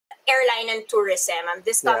airline and tourism.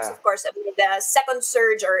 This comes, Yeah. of course, with the second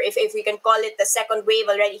surge, or if we can call it the second wave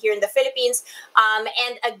already here in the Philippines.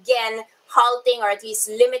 And again, halting or at least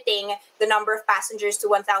limiting the number of passengers to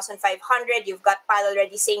 1,500. You've got PAL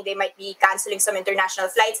already saying they might be canceling some international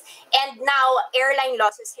flights. And now airline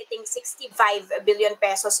losses hitting 65 billion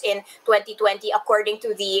pesos in 2020, according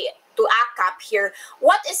to the to ACAP here.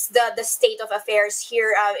 What is the state of affairs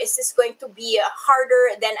here? Is this going to be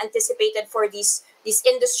harder than anticipated for these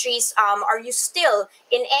industries? Are you still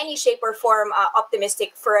in any shape or form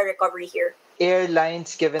optimistic for a recovery here?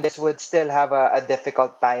 Airlines, given this, would still have a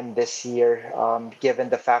difficult time this year, given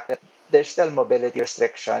the fact that there's still mobility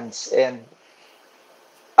restrictions and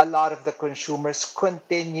a lot of the consumers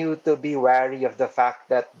continue to be wary of the fact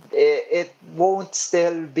that it won't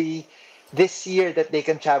still be this year that they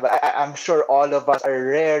can travel. I'm sure all of us are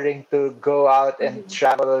raring to go out and Mhm.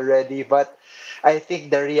 travel already, but I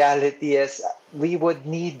think the reality is we would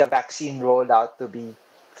need the vaccine rollout to be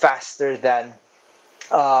faster than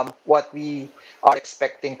what we are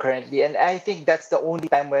expecting currently. And I think that's the only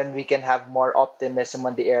time when we can have more optimism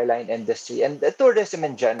on the airline industry and the tourism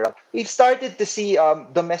in general. We've started to see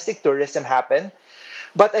domestic tourism happen,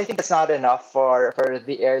 but I think that's not enough for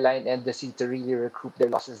the airline industry to really recoup their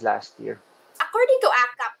losses last year. According to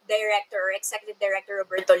ACAP director or executive director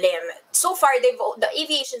Roberto Lim, so far the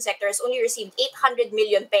aviation sector has only received 800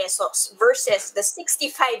 million pesos versus the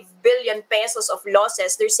 65 billion pesos of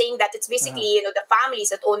losses. They're saying that it's Mhm. basically the families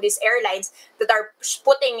that own these airlines that are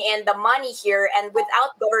putting in the money here, and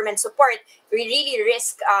without government support, we really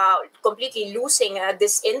risk completely losing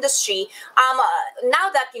this industry.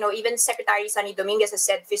 Now that even Secretary Sunny Dominguez has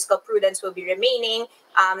said fiscal prudence will be remaining,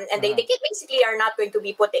 and they Mhm. basically are not going to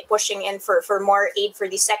be pushing in for more aid for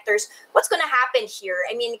these sectors. What's going to happen here?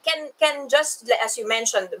 I mean, can just as you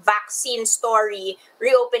mentioned, vaccine story,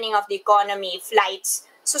 reopening of the economy, flights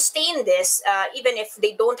sustain this even if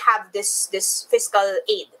they don't have this fiscal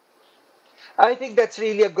aid? I think that's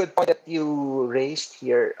really a good point that you raised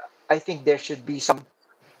here. I think there should be some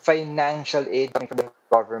financial aid coming from the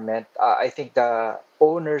government. I think the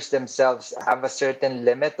owners themselves have a certain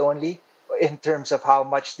limit only in terms of how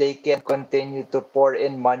much they can continue to pour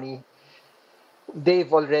in money.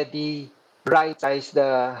 They've already right-sized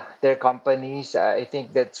their companies. I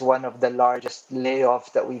think that's one of the largest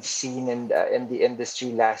layoffs that we've seen in the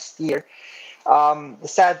industry last year. The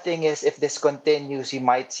sad thing is, if this continues, you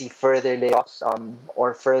might see further layoffs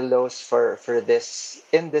or furloughs for this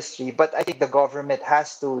industry. But I think the government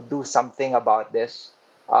has to do something about this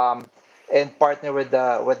um, and partner with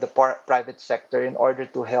the private sector in order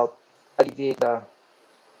to help alleviate the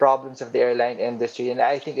problems of the airline industry. And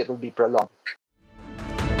I think it will be prolonged.